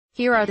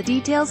Here are the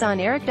details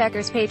on Eric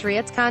Decker's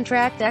Patriots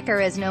contract.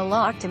 Decker is no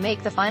lock to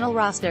make the final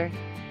roster.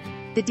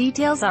 The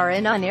details are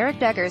in on Eric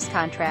Decker's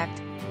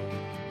contract.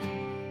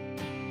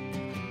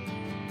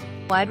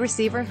 Wide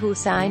receiver who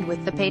signed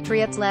with the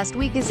Patriots last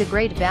week is a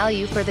great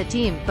value for the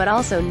team, but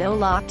also no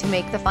lock to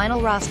make the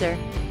final roster.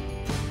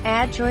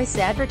 Ad choice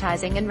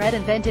advertising and red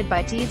invented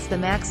by Teeds. The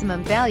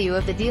maximum value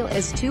of the deal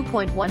is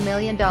 $2.1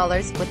 million,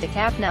 with the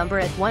cap number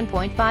at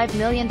 $1.5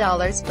 million,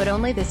 but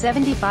only the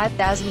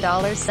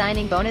 $75,000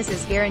 signing bonus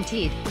is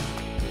guaranteed.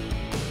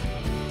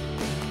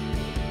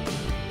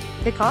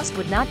 The cost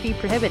would not be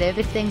prohibitive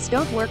if things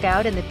don't work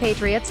out and the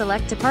Patriots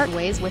elect to part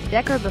ways with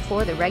Decker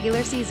before the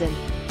regular season.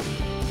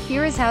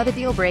 Here is how the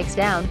deal breaks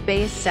down.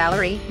 Base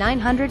salary,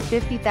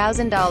 $950,000,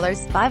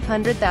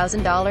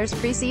 $500,000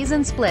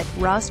 preseason split.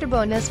 Roster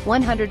bonus,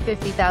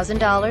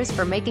 $150,000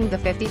 for making the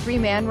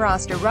 53-man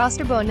roster.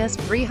 Roster bonus,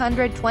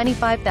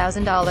 $325,000,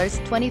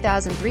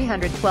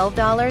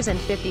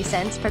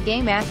 $20,312.50 per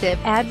game. Active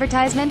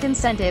advertisement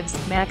incentives,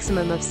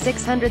 maximum of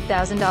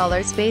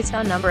 $600,000 based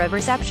on number of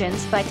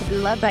receptions. By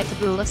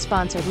Taboola.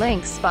 Sponsored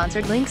links.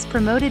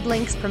 Promoted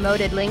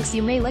links.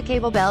 You may like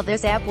Cable Bell.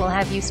 This app will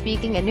have you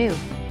speaking a new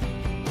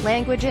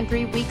language in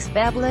 3 weeks.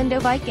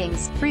 Babylando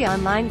Vikings. Free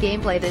online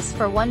gameplay. This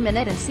for 1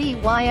 minute and see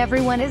why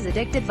everyone is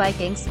addicted.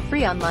 Vikings.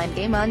 Free online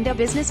game under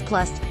Business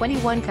Plus.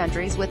 21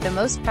 countries with the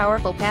most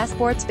powerful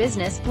passports.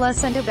 Business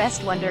Plus under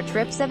Best Wonder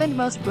Trip. 7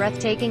 most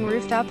breathtaking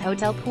rooftop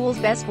hotel pools.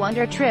 Best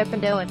Wonder Trip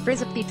and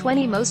Frizz the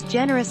 20 most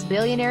generous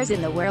billionaires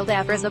in the world.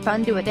 Afrizap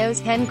undo those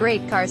 10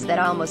 great cars that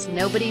almost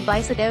nobody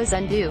buys. Those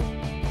undo